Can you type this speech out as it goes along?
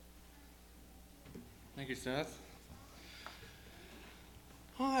Thank you, Seth.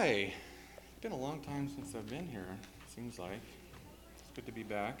 Hi. It's been a long time since I've been here, seems like. It's good to be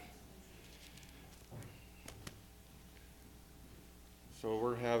back.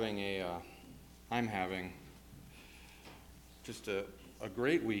 So I'm having just a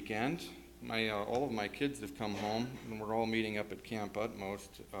great weekend. All of my kids have come home, and we're all meeting up at Camp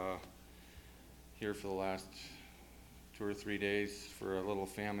Utmost here for the last 2 or 3 days for a little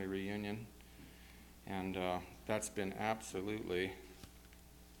family reunion. And that's been absolutely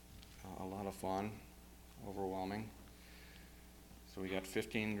a lot of fun, overwhelming. So we got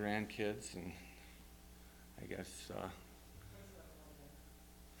 15 grandkids and I guess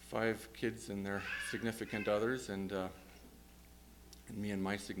 5 kids and their significant others, and me and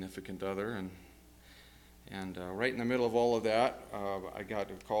my significant other. And right in the middle of all of that, I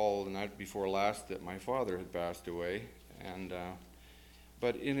got a call the night before last that my father had passed away. And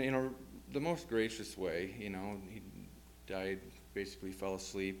but in the most gracious way, he died, basically fell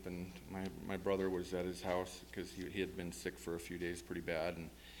asleep, and my brother was at his house because he had been sick for a few days pretty bad,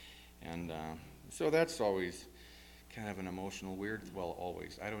 and so that's always kind of an emotional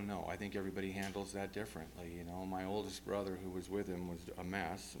always, I don't know, I think everybody handles that differently. My oldest brother, who was with him, was a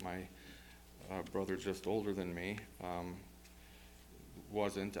mess. My brother, just older than me,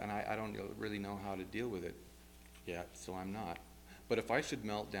 wasn't, and I don't really know how to deal with it yet, so I'm not. But if I should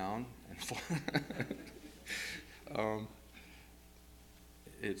melt down and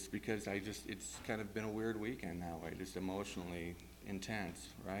it's because it's kind of been a weird weekend that way, just emotionally intense,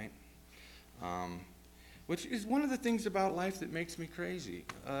 right? Which is one of the things about life that makes me crazy.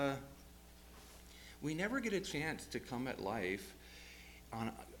 We never get a chance to come at life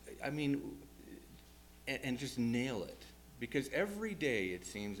and just nail it. Because every day, it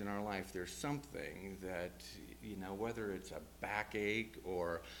seems, in our life, there's something that, whether it's a backache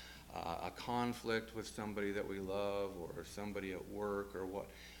or a conflict with somebody that we love or somebody at work or what.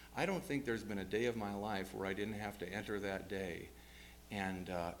 I don't think there's been a day of my life where I didn't have to enter that day and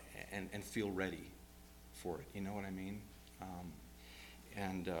feel ready for it. You know what I mean?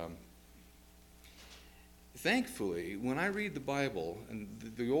 Thankfully, when I read the Bible, and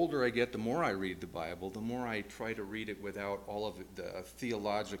the older I get, the more I read the Bible, the more I try to read it without all of the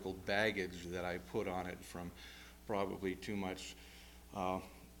theological baggage that I put on it from probably too much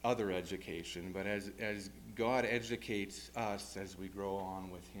other education. But as God educates us as we grow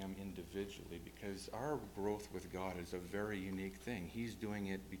on with Him individually, because our growth with God is a very unique thing. He's doing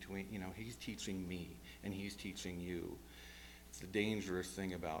it He's teaching me and He's teaching you. It's the dangerous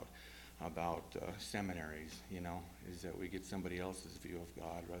thing about seminaries, is that we get somebody else's view of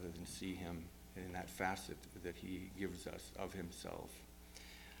God rather than see Him in that facet that He gives us of Himself.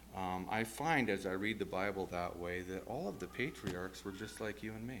 I find as I read the Bible that way that all of the patriarchs were just like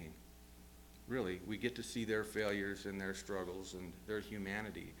you and me. Really, we get to see their failures and their struggles and their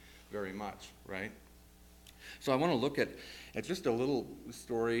humanity very much, right? So I want to look at just a little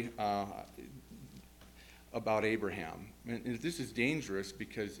story about Abraham. And this is dangerous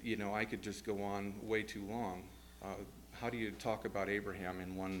because, I could just go on way too long. How do you talk about Abraham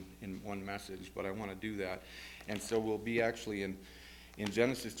in one message? But I want to do that. And so we'll be actually in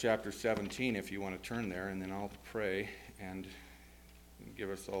Genesis chapter 17, if you want to turn there, and then I'll pray and give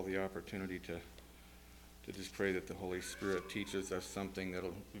us all the opportunity to just pray that the Holy Spirit teaches us something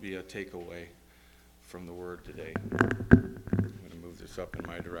that'll be a takeaway from the Word today. I'm going to move this up in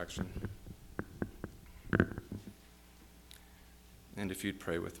my direction. And if you'd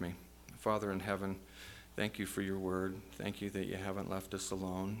pray with me. Father in heaven, thank you for your Word. Thank you that you haven't left us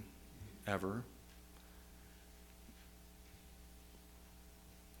alone, ever.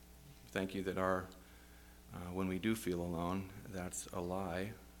 Thank you that when we do feel alone, that's a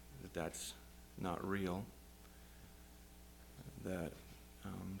lie, that's not real. That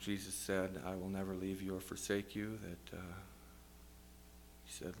Jesus said, I will never leave you or forsake you. That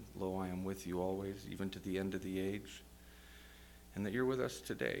He said, lo, I am with you always, even to the end of the age. And that you're with us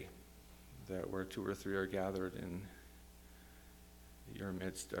today. That where 2 or 3 are gathered in your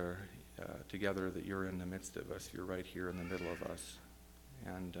midst, or together, that you're in the midst of us. You're right here in the middle of us.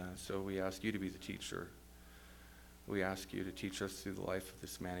 And so we ask you to be the teacher. We ask you to teach us through the life of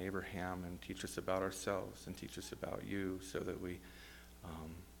this man Abraham, and teach us about ourselves and teach us about you, so that we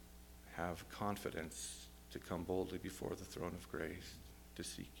have confidence to come boldly before the throne of grace to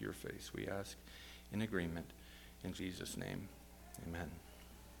seek your face. We ask in agreement in Jesus' name. Amen.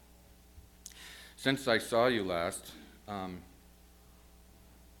 Since I saw you last,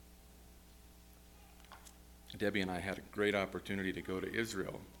 Debbie and I had a great opportunity to go to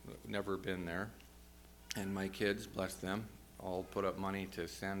Israel. Never been there. And my kids, bless them, all put up money to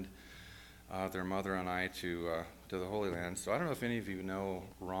send their mother and I to the Holy Land. So I don't know if any of you know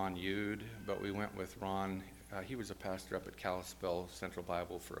Ron Yude, but we went with Ron. He was a pastor up at Kalispell Central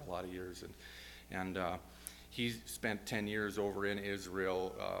Bible for a lot of years, and he spent 10 years over in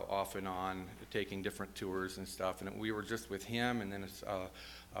Israel, off and on, taking different tours and stuff. And we were just with him, and then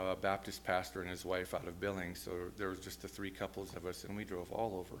a Baptist pastor and his wife out of Billings. So there was just the three couples of us, and we drove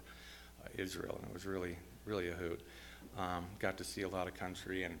all over Israel, and it was really, really a hoot. Got to see a lot of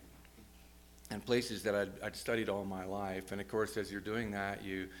country and places that I'd studied all my life. And of course, as you're doing that,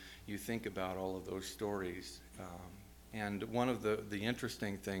 you think about all of those stories. And one of the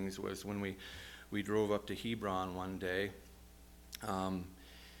interesting things was when we drove up to Hebron one day,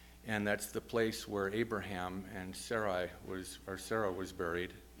 and that's the place where Abraham and Sarah was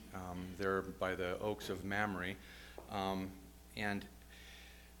buried, there by the oaks of Mamre. And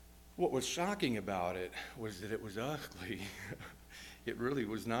what was shocking about it was that it was ugly. It really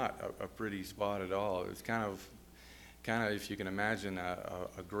was not a pretty spot at all. It was kind of, if you can imagine,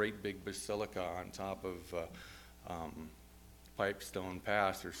 a great big basilica on top of Pipestone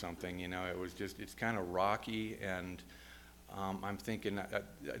Pass or something. It was just, it's kind of rocky, and I'm thinking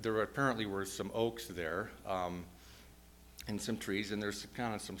there apparently were some oaks there, and some trees, and there's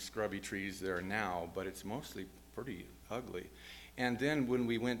kind of some scrubby trees there now, but it's mostly pretty ugly. And then when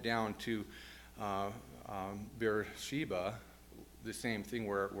we went down to Beersheba, the same thing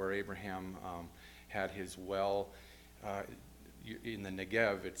where Abraham had his well in the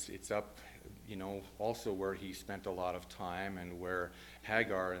Negev. It's up, also where he spent a lot of time, and where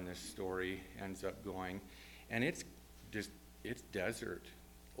Hagar in this story ends up going. And it's desert.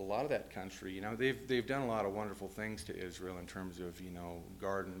 A lot of that country, they've done a lot of wonderful things to Israel in terms of,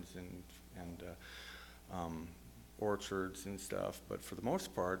 gardens and orchards and stuff. But for the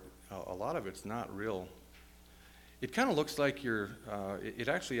most part, a lot of it's not real. It kind of looks like it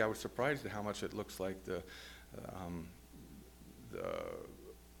actually, I was surprised at how much it looks like the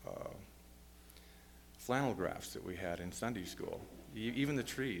flannel graphs that we had in Sunday school. Even the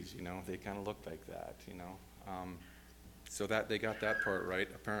trees, they kind of looked like that, So that they got that part right.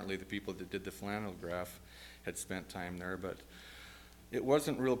 Apparently the people that did the flannel graph had spent time there, but it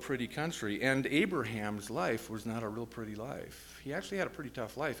wasn't real pretty country. And Abraham's life was not a real pretty life. He actually had a pretty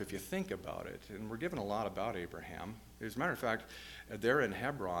tough life if you think about it. And we're given a lot about Abraham. As a matter of fact, there in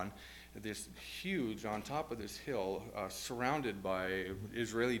Hebron, this huge, on top of this hill, surrounded by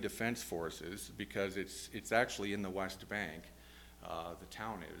Israeli defense forces, because it's actually in the West Bank, the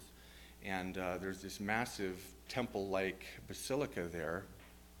town is. And there's this massive temple-like basilica there.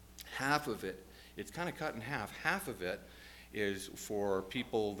 Half of it, it's kind of cut in half. Half of it is for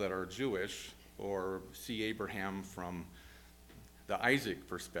people that are Jewish or see Abraham from the Isaac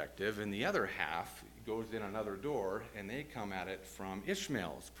perspective, and the other half goes in another door, and they come at it from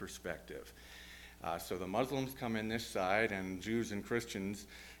Ishmael's perspective. So the Muslims come in this side, and Jews and Christians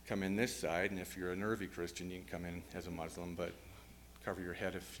come in this side, and if you're a nervy Christian, you can come in as a Muslim, but cover your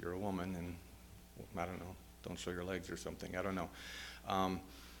head if you're a woman, and I don't know, don't show your legs or something, I don't know.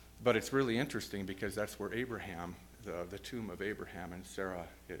 But it's really interesting because that's where Abraham, the tomb of Abraham and Sarah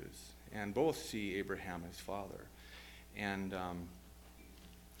is. And both see Abraham as father. And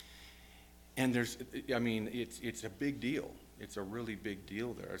there's, it's a big deal. It's a really big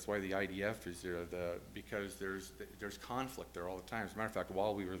deal there. That's why the IDF is there, because there's conflict there all the time. As a matter of fact,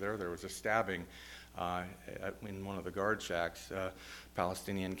 while we were there was a stabbing in one of the guard shacks.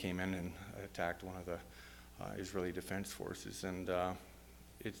 Palestinian came in and attacked one of the Israeli defense forces. And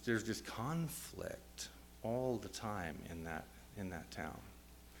there's just conflict all the time in that town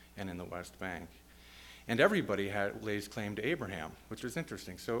and in the West Bank. And everybody lays claim to Abraham, which is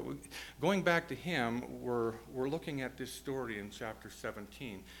interesting. So going back to him, we're looking at this story in chapter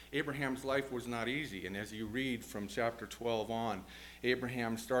 17. Abraham's life was not easy, and as you read from chapter 12 on,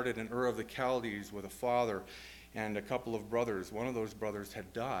 Abraham started in Ur of the Chaldees with a father and a couple of brothers. One of those brothers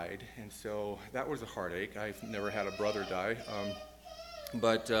had died, and so that was a heartache. I've never had a brother die.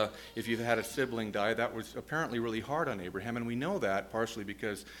 But if you've had a sibling die, that was apparently really hard on Abraham, and we know that partially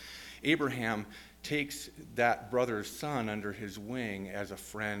because Abraham takes that brother's son under his wing as a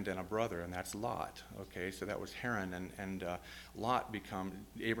friend and a brother, and that's Lot. Okay, so that was Haran, and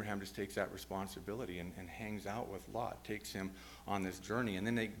Abraham just takes that responsibility and hangs out with Lot, takes him on this journey, and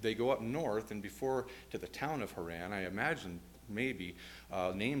then they go up north, and before to the town of Haran, I imagine maybe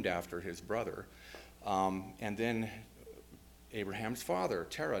named after his brother, and then Abraham's father,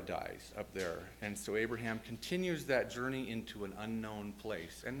 Terah, dies up there. And so Abraham continues that journey into an unknown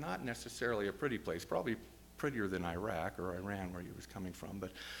place, and not necessarily a pretty place, probably prettier than Iraq or Iran where he was coming from.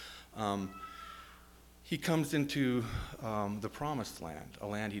 But he comes into the promised land, a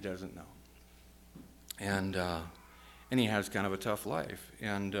land he doesn't know. and he has kind of a tough life.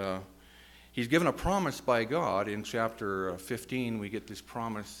 And he's given a promise by God. In chapter 15, we get this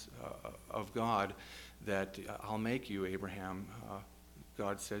promise of God that I'll make you, Abraham.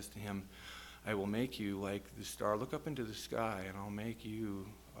 God says to him, I will make you like the star. Look up into the sky, and I'll make you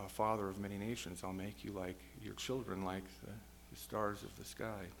a father of many nations. I'll make you like your children, like the stars of the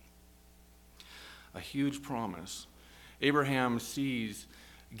sky. A huge promise. Abraham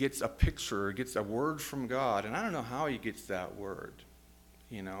gets a picture, gets a word from God, and I don't know how he gets that word.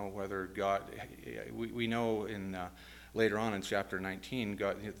 You know, whether God, we know in later on in chapter 19,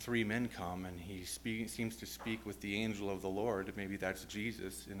 God, 3 men come, and he seems to speak with the angel of the Lord. Maybe that's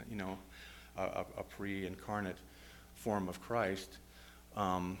Jesus, you know, a pre-incarnate form of Christ.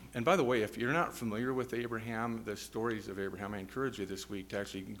 And by the way, if you're not familiar with Abraham, the stories of Abraham, I encourage you this week to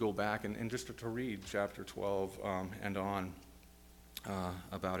actually go back and just to read chapter 12 and on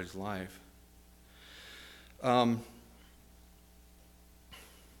about his life.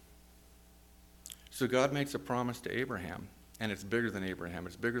 So God makes a promise to Abraham, and it's bigger than Abraham.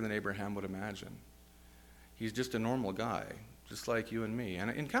 It's bigger than Abraham would imagine. He's just a normal guy, just like you and me,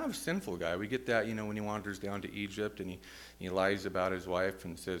 and kind of a sinful guy. We get that, you know, when he wanders down to Egypt and he lies about his wife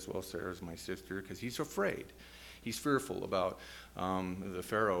and says, well, Sarah's my sister, because he's afraid. He's fearful about the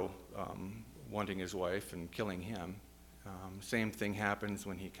Pharaoh wanting his wife and killing him. Same thing happens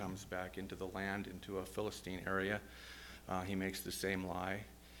when he comes back into the land, into a Philistine area. He makes the same lie.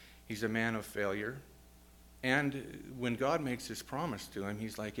 He's a man of failure. And when God makes his promise to him,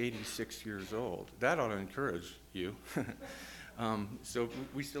 he's like 86 years old. That ought to encourage you. So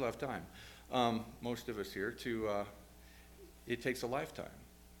we still have time, most of us here, it takes a lifetime.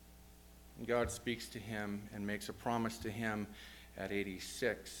 And God speaks to him and makes a promise to him at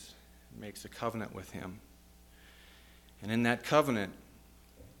 86, makes a covenant with him. And in that covenant,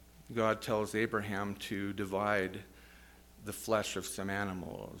 God tells Abraham to divide the flesh of some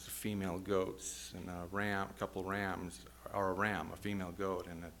animals, female goats, and a couple rams, or a ram, a female goat,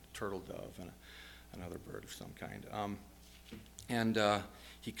 and a turtle dove, and another bird of some kind. And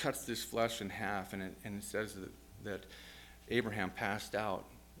he cuts this flesh in half, and it says that Abraham passed out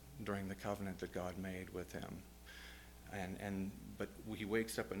during the covenant that God made with him. But he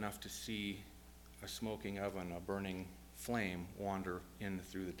wakes up enough to see a smoking oven, a burning flame wander in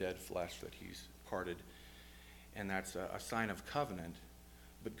through the dead flesh that he's parted. And that's a sign of covenant,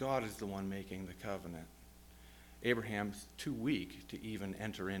 but God is the one making the covenant. Abraham's too weak to even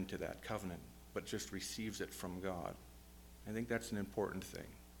enter into that covenant, but just receives it from God. I think that's an important thing.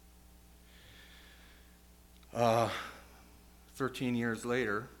 13 years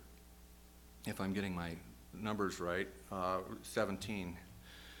later, if I'm getting my numbers right, 17,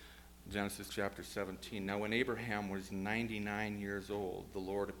 Genesis chapter 17. Now when Abraham was 99 years old, the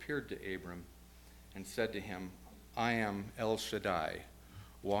Lord appeared to Abram and said to him, I am El Shaddai,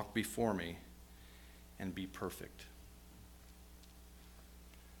 walk before me and be perfect.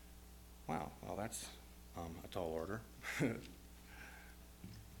 Wow, well that's a tall order.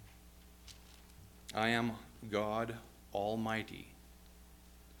 I am God Almighty,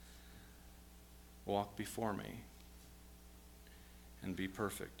 walk before me and be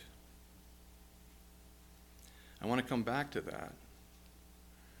perfect. I want to come back to that.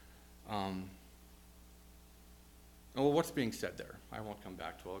 Well, what's being said there? I won't come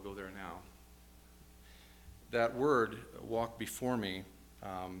back to it. I'll go there now. That word, walk before me,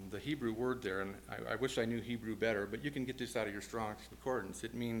 the Hebrew word there, and I wish I knew Hebrew better, but you can get this out of your Strong's Concordance.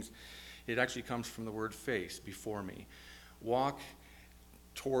 It actually comes from the word face, before me. Walk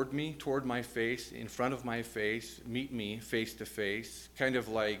toward me, toward my face, in front of my face, meet me face to face, kind of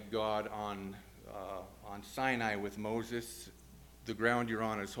like God on Sinai with Moses. The ground you're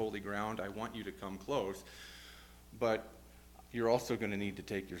on is holy ground. I want you to come close. But you're also going to need to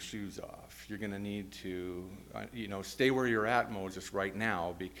take your shoes off. You're going to need to, stay where you're at, Moses, right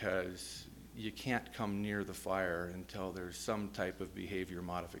now, because you can't come near the fire until there's some type of behavior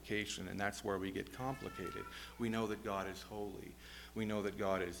modification, and that's where we get complicated. We know that God is holy. We know that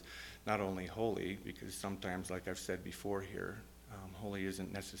God is not only holy, because sometimes, like I've said before here, holy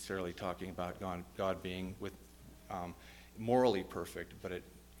isn't necessarily talking about God being morally perfect, but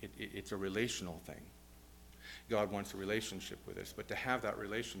it's a relational thing. God wants a relationship with us, but to have that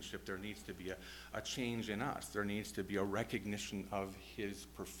relationship, there needs to be a change in us. There needs to be a recognition of his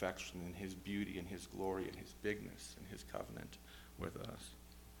perfection and his beauty and his glory and his bigness and his covenant with us.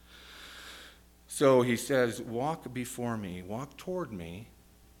 So he says, walk before me, walk toward me,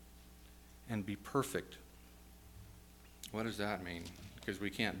 and be perfect. What does that mean? Because we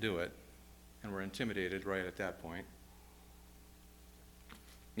can't do it, and we're intimidated right at that point.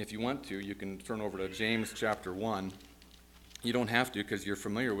 If you want to, you can turn over to James chapter 1. You don't have to because you're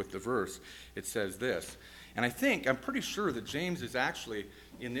familiar with the verse. It says this. And I'm pretty sure that James is actually,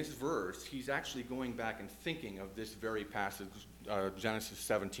 in this verse, he's actually going back and thinking of this very passage, Genesis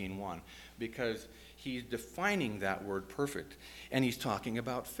 17:1, because he's defining that word perfect. And he's talking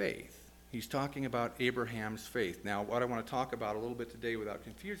about faith. He's talking about Abraham's faith. Now, what I want to talk about a little bit today without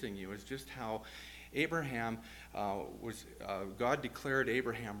confusing you is just how Abraham God declared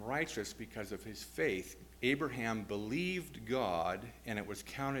Abraham righteous because of his faith. Abraham believed God, and it was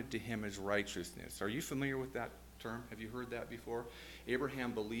counted to him as righteousness. Are you familiar with that term? Have you heard that before?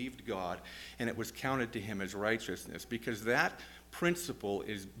 Abraham believed God, and it was counted to him as righteousness, because that principle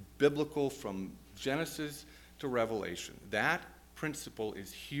is biblical from Genesis to Revelation. That principle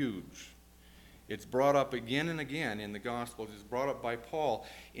is huge. It's brought up again and again in the Gospels. It's brought up by Paul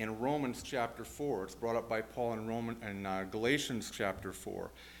in Romans chapter 4. It's brought up by Paul in Galatians chapter 4.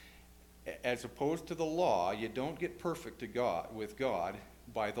 As opposed to the law, you don't get perfect with God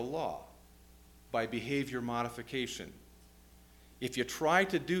by the law, by behavior modification. If you try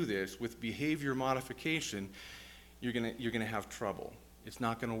to do this with behavior modification, you're going to have trouble. It's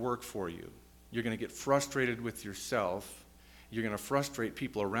not going to work for you. You're going to get frustrated with yourself. You're going to frustrate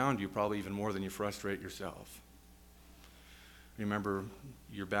people around you probably even more than you frustrate yourself. Remember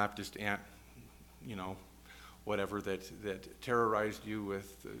your Baptist aunt, whatever, that terrorized you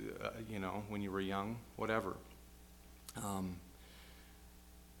with, when you were young, whatever.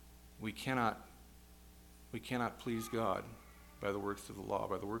 We cannot please God by the works of the law.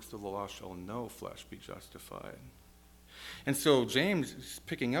 By the works of the law shall no flesh be justified. And so James is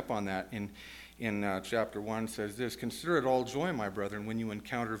picking up on that in chapter 1 says this: "Consider it all joy, my brethren, when you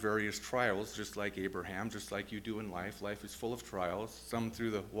encounter various trials, just like Abraham, just like you do in life. Life is full of trials, some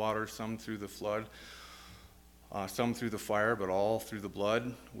through the water, some through the flood, some through the fire, but all through the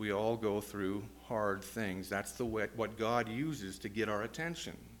blood. We all go through hard things." That's what God uses to get our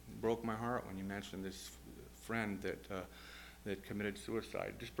attention. It broke my heart when you mentioned this friend that committed suicide.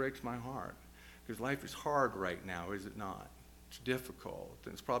 It just breaks my heart, because life is hard right now, is it not? It's difficult.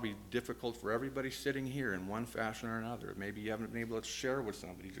 And it's probably difficult for everybody sitting here in one fashion or another. Maybe you haven't been able to share with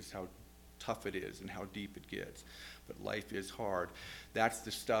somebody just how tough it is and how deep it gets. But life is hard. That's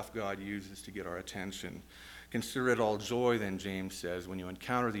the stuff God uses to get our attention. "Consider it all joy," then James says, "when you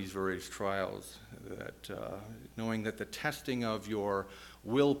encounter these various trials, that knowing that the testing of your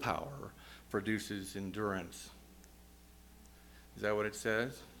willpower produces endurance." Is that what it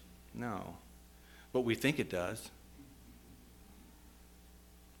says? No. But we think it does.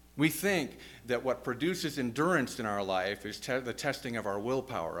 We think that what produces endurance in our life is the testing of our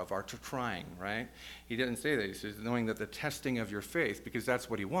willpower, of our trying, right? He didn't say that. He says, knowing that the testing of your faith, because that's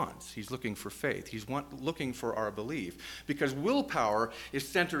what he wants. He's looking for faith. He's looking for our belief, because willpower is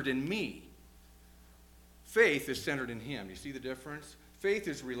centered in me. Faith is centered in him. You see the difference? Faith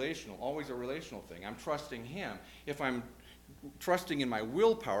is relational, always a relational thing. I'm trusting him. If I'm trusting in my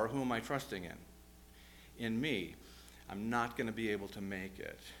willpower, who am I trusting in? In me. I'm not going to be able to make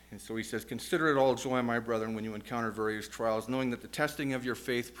it. And so he says, "Consider it all joy, my brethren, when you encounter various trials, knowing that the testing of your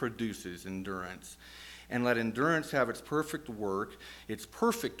faith produces endurance. And let endurance have its perfect work, its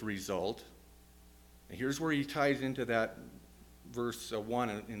perfect result." And here's where he ties into that verse 1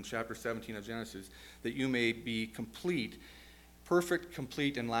 in chapter 17 of Genesis, "that you may be complete, perfect,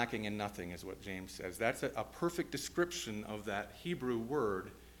 complete, and lacking in nothing," is what James says. That's a perfect description of that Hebrew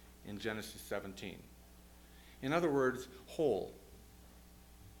word in Genesis 17. In other words, whole.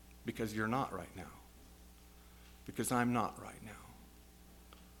 Because you're not right now. Because I'm not right now.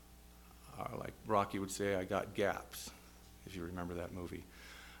 Like Rocky would say, I got gaps, if you remember that movie.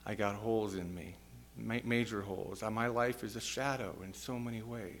 I got holes in me, major holes. My life is a shadow in so many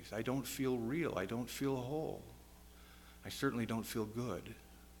ways. I don't feel real. I don't feel whole. I certainly don't feel good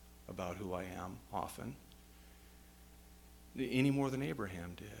about who I am often, any more than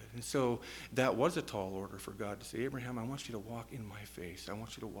Abraham did. And so that was a tall order for God to say, "Abraham, I want you to walk in my face. I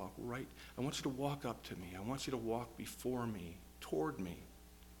want you to walk right. I want you to walk up to me. I want you to walk before me, toward me,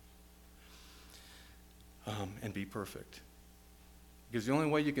 and be perfect." Because the only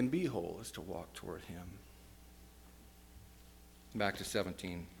way you can be whole is to walk toward him. Back to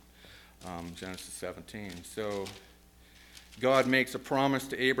 17, Genesis 17. So God makes a promise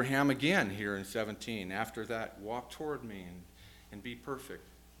to Abraham again here in 17. After that, walk toward me and be perfect.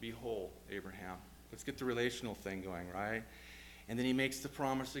 Be whole, Abraham. Let's get the relational thing going, right? And then he makes the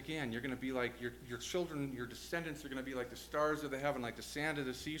promise again. You're going to be like, your children, your descendants are going to be like the stars of the heaven, like the sand of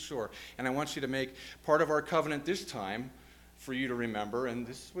the seashore. And I want you to make part of our covenant this time for you to remember, and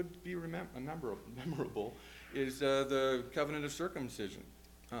this would be memorable, is the covenant of circumcision.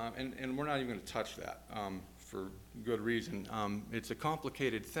 and we're not even going to touch that for good reason. It's a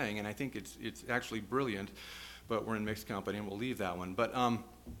complicated thing, and I think it's actually brilliant, but we're in mixed company, and we'll leave that one. But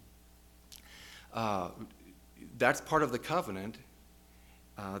that's part of the covenant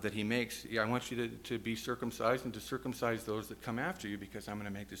that he makes. I want you to be circumcised and to circumcise those that come after you, because I'm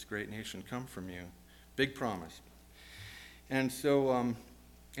going to make this great nation come from you. Big promise. And so,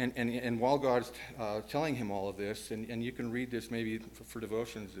 and while God's telling him all of this, and you can read this maybe for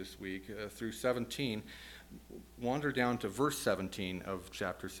devotions this week, through 17, wander down to verse 17 of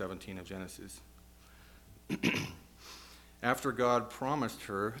chapter 17 of Genesis. After God promised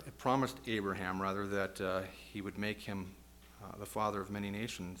Abraham, that he would make him the father of many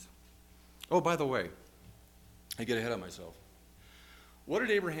nations. Oh, by the way, I get ahead of myself. What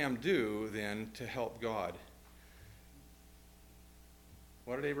did Abraham do then to help God?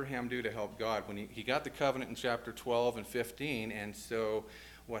 What did Abraham do to help God? When he got the covenant in chapter 12 and 15, and so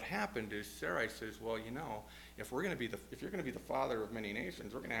what happened is Sarai says, well, if you're going to be the father of many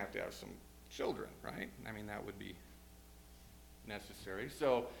nations, we're going to have some children, right? I mean, that would be necessary.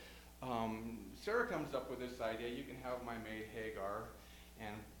 So Sarah comes up with this idea: you can have my maid Hagar,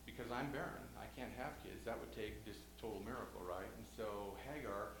 and because I'm barren, I can't have kids. That would take this total miracle, right? And so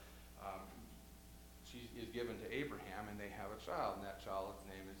Hagar, she is given to Abraham, and they have a child, and that child's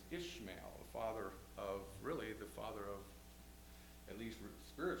name is Ishmael, the father of, at least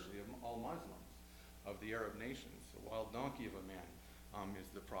spiritually, of all Muslims, of the Arab nations. The wild donkey of a man is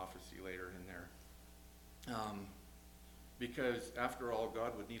the prophecy later in there. Because after all,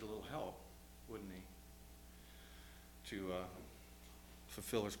 God would need a little help, wouldn't he, to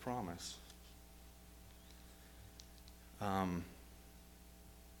fulfill his promise.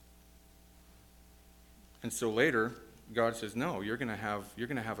 And so later, God says, no, you're going to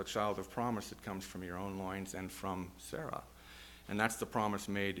have a child of promise that comes from your own loins and from Sarah. And that's the promise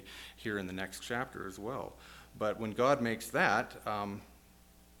made here in the next chapter as well. But when God makes that,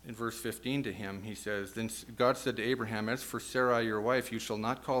 in verse 15 to him, he says, then God said to Abraham, as for Sarai your wife, you shall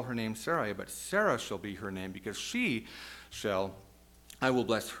not call her name Sarai, but Sarah shall be her name, because I will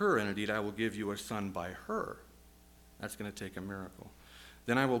bless her, and indeed I will give you a son by her. That's going to take a miracle.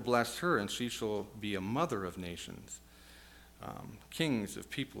 Then I will bless her, and she shall be a mother of nations. Kings of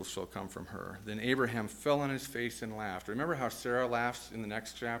peoples shall come from her. Then Abraham fell on his face and laughed. Remember how Sarah laughs in the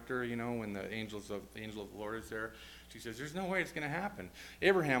next chapter, when the angel of the Lord is there? She says, there's no way it's going to happen.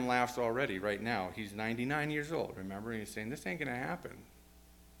 Abraham laughs already right now. He's 99 years old, remember? And he's saying, this ain't going to happen.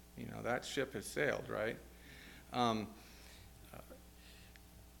 That ship has sailed, right?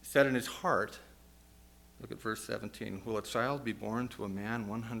 Said in his heart, look at verse 17, will a child be born to a man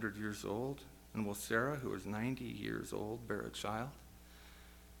 100 years old? And will Sarah, who is 90 years old, bear a child?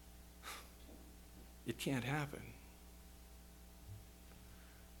 It can't happen.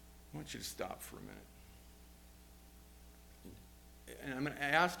 I want you to stop for a minute. And I'm going to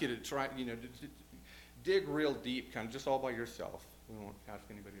ask you to try, to dig real deep, kind of just all by yourself. We won't ask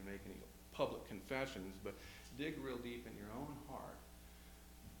anybody to make any public confessions, but dig real deep in your own heart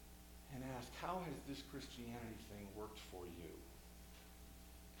and ask, how has this Christianity thing worked for you?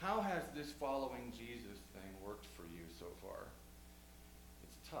 How has this following Jesus thing worked for you so far?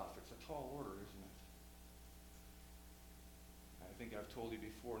 It's tough. It's a tall order, isn't it? I think I've told you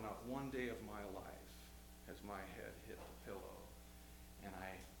before, not one day of my life has my head hit the pillow and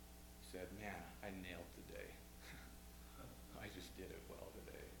I said, man, I nailed today. I just did it well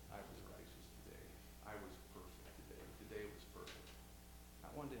today. I was righteous today. I was perfect today. Today was perfect.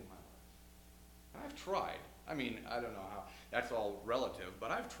 Not one day in my life. And I've tried. I mean, I don't know how, that's all relative, but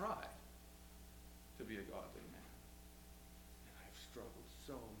I've tried to be a godly man. And I've struggled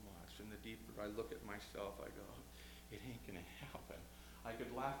so much. And the deeper I look at myself, I go, it ain't going to happen. I could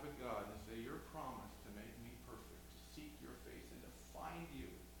laugh at God and say, your promise to make me perfect, to seek your face and to find you,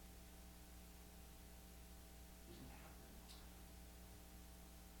 isn't happening.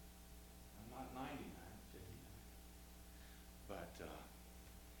 I'm not 99, I'm 59. But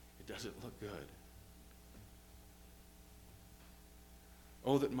it doesn't look good.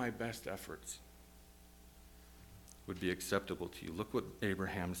 Oh, that my best efforts would be acceptable to you. Look what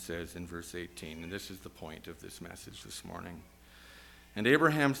Abraham says in verse 18, and this is the point of this message this morning. And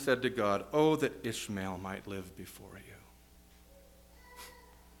Abraham said to God, oh, that Ishmael might live before you.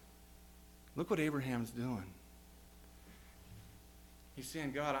 Look what Abraham's doing. He's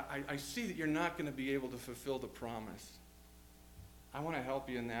saying, God, I see that you're not going to be able to fulfill the promise. I want to help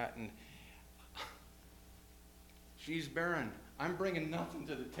you in that, and she's barren. I'm bringing nothing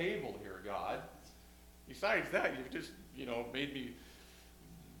to the table here, God. Besides that, you've just, made me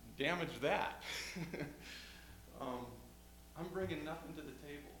damage that. I'm bringing nothing to the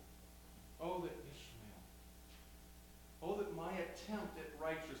table. Oh, that Ishmael. Oh, that my attempt at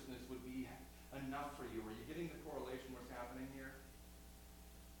righteousness would be enough for you. Are you getting the correlation what's happening here?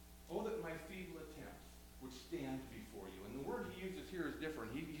 Oh, that my feeble attempts would stand before you. And the word he uses here is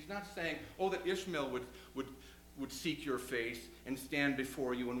different. He's not saying, oh, that Ishmael would seek your face and stand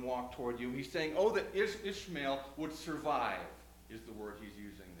before you and walk toward you. He's saying, oh, that Ishmael would survive, is the word he's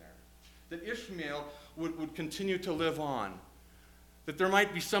using there. That Ishmael would continue to live on. That there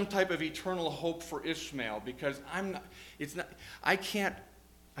might be some type of eternal hope for Ishmael, because I can't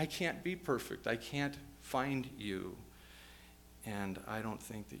be perfect. I can't find you. And I don't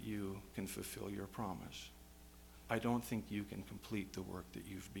think that you can fulfill your promise. I don't think you can complete the work that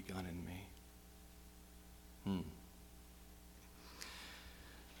you've begun in me.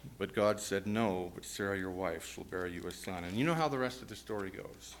 But God said, no, but Sarah your wife shall bear you a son. And you know how the rest of the story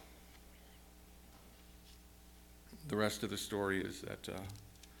goes. The rest of the story is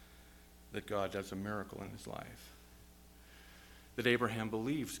that God does a miracle in his life. That Abraham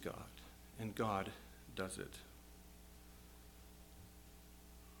believes God, and God does it.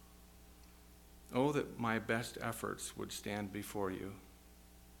 Oh, that my best efforts would stand before you.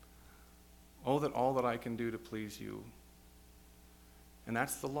 Oh, that all that I can do to please you. And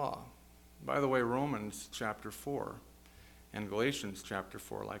that's the law. By the way, Romans chapter 4 and Galatians chapter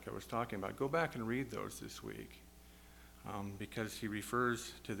 4, like I was talking about, go back and read those this week. Because he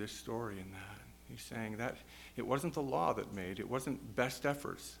refers to this story in that. He's saying that it wasn't the law that made, it wasn't best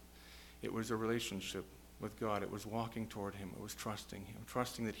efforts. It was a relationship with God. It was walking toward him. It was trusting him,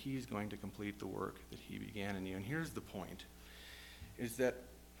 trusting that he's going to complete the work that he began in you. And here's the point, is that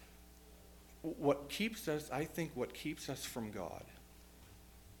what keeps us from God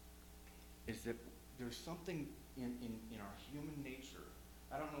is that there's something in our human nature.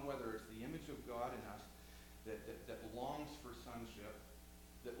 I don't know whether it's the image of God in us that longs for sonship,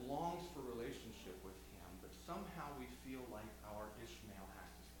 that longs for relationship with him, but somehow we feel like our Ishmael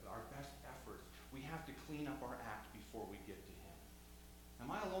our best efforts, we have to clean up our act before we get to him. Am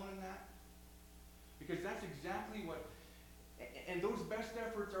I alone in that? Because that's exactly what, and those best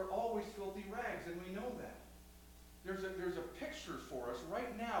efforts are always filthy rags, and we know that. There's a picture for us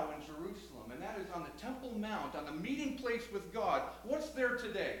right now in Jerusalem, and that is on the Temple Mount, on the meeting place with God. What's there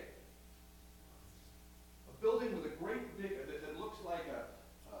today? Building with a great big, that looks like a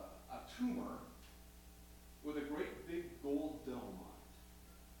tumor with a great big gold dome on it.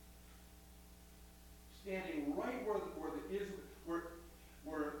 Standing right where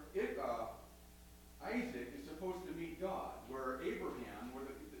Isaac is supposed to meet God, where Abraham, where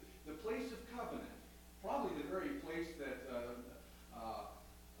the place of covenant, probably the very place that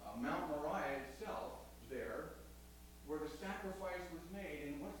Mount Moriah itself there, where the sacrifice was made,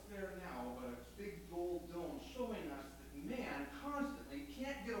 and what's there now but a big gold dome showing us that man constantly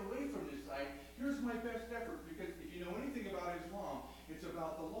can't get away from this side. Here's my best effort, because if you know anything about Islam, it's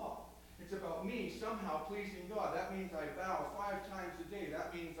about the law. It's about me somehow pleasing God. That means I bow 5 times a day.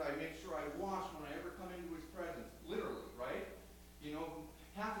 That means I make sure I wash when I ever come into his presence. Literally, right? You know,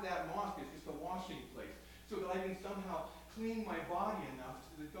 half of that mosque is just a washing place, so that I can somehow clean my body enough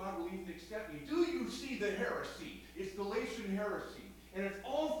so that God will even accept me. Do you see the heresy? It's Galatian heresy. And it's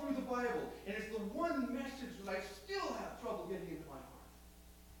all through the Bible. And it's the one message that I still have trouble getting into my heart.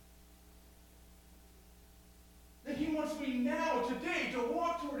 That he wants me now, today, to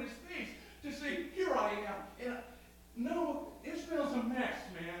walk toward his face, to say, here I am. And no, Ishmael's a mess,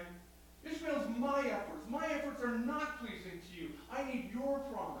 man. Ishmael's my efforts. My efforts are not pleasing to you. I need your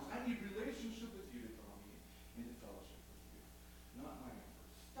promise. I need relationship with you to draw me into fellowship with you. Not my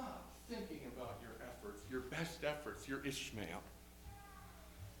efforts. Stop thinking about your efforts, your best efforts, your Ishmael.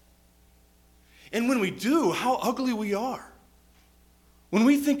 And when we do, how ugly we are. When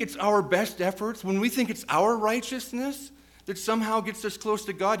we think it's our best efforts, when we think it's our righteousness that somehow gets us close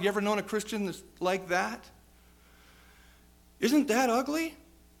to God. You ever known a Christian that's like that? Isn't that ugly?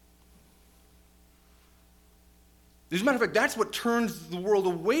 As a matter of fact, that's what turns the world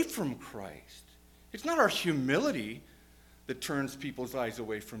away from Christ. It's not our humility that turns people's eyes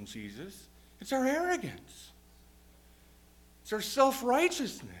away from Jesus. It's our arrogance. It's our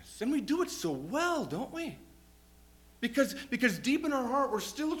self-righteousness. And we do it so well, don't we? Because deep in our heart, we're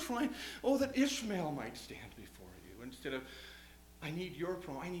still trying, that Ishmael might stand before you. Instead of, I need your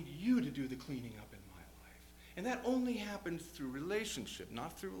promise. I need you to do the cleaning up in my life. And that only happens through relationship,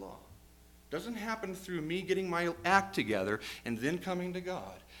 not through law. It doesn't happen through me getting my act together and then coming to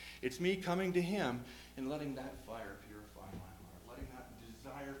God. It's me coming to him and letting that fire purify my heart, letting that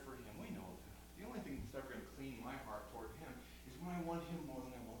desire for him. We know that. The only thing that's ever going to clean my heart toward him is when I want him more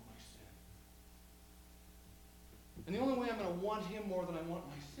than I want my sin. And the only way I'm going to want him more than I want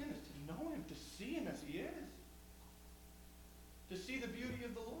my sin is to know him, to see him as he is. To see the beauty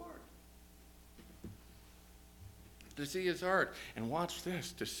of the Lord. To see his heart. And watch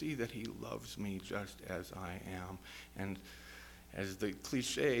this, to see that he loves me just as I am. And as the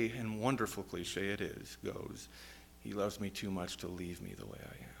cliche, and wonderful cliche it is, goes, he loves me too much to leave me the way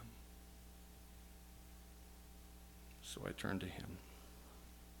I am. So I turn to him.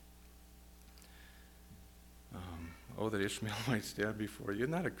 Oh, that Ishmael might stand before you.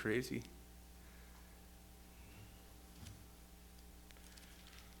 Isn't that a crazy?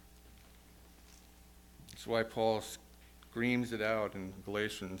 That's why Paul screams it out in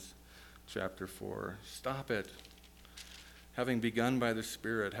Galatians chapter 4. Stop it. Having begun by the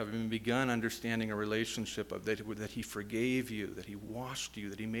Spirit, having begun understanding a relationship of that he forgave you, that he washed you,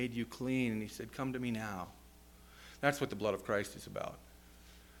 that he made you clean, and he said, come to me now. That's what the blood of Christ is about.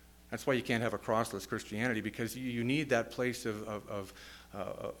 That's why you can't have a crossless Christianity, because you need that place of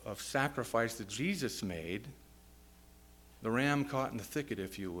sacrifice that Jesus made, the ram caught in the thicket,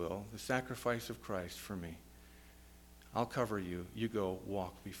 if you will, the sacrifice of Christ for me. I'll cover you. You go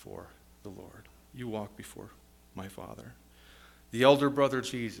walk before the Lord. You walk before my Father. The elder brother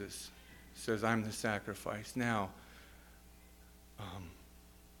Jesus says, I'm the sacrifice. Now,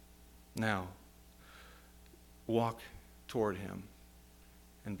 walk toward him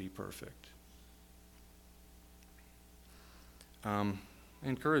and be perfect. I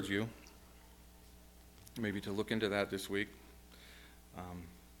encourage you maybe to look into that this week.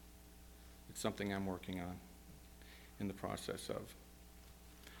 It's something I'm working on, in the process of.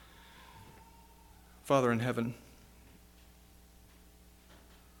 Father in heaven,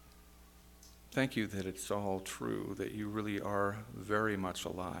 thank you that it's all true, that you really are very much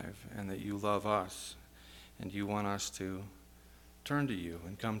alive, and that you love us, and you want us to turn to you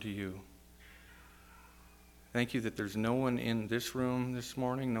and come to you. Thank you that there's no one in this room this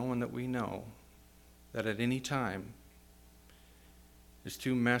morning, no one that we know, that at any time is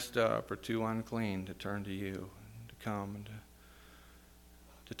too messed up or too unclean to turn to you, to come and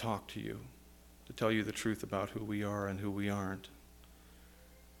to talk to you, to tell you the truth about who we are and who we aren't.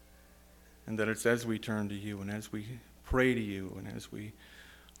 And that it's as we turn to you and as we pray to you and as we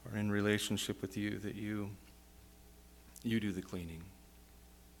are in relationship with you that you do the cleaning.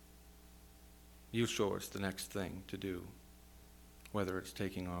 You show us the next thing to do, whether it's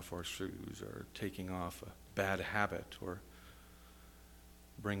taking off our shoes or taking off a bad habit or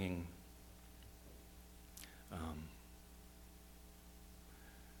bringing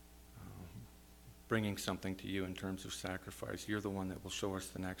something to you in terms of sacrifice. You're the one that will show us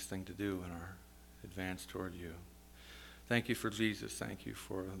the next thing to do in our advance toward you. Thank you for Jesus. Thank you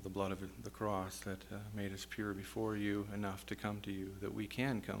for the blood of the cross that made us pure before you enough to come to you, that we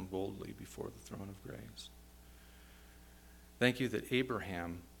can come boldly before the throne of grace. Thank you that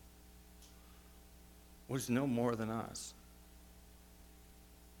Abraham was no more than us.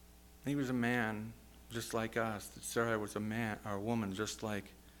 He was a man just like us, that Sarah was a man or a woman just like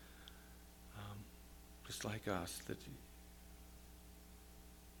us,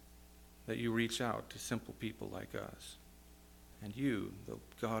 that you reach out to simple people like us. And you, the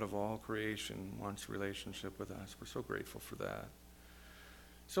God of all creation, wants relationship with us. We're so grateful for that.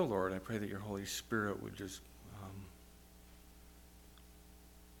 So, Lord, I pray that your Holy Spirit would just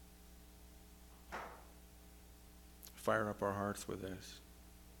fire up our hearts with this.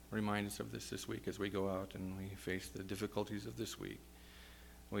 Remind us of this week as we go out and we face the difficulties of this week.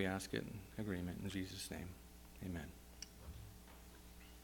 We ask it in agreement in Jesus' name. Amen.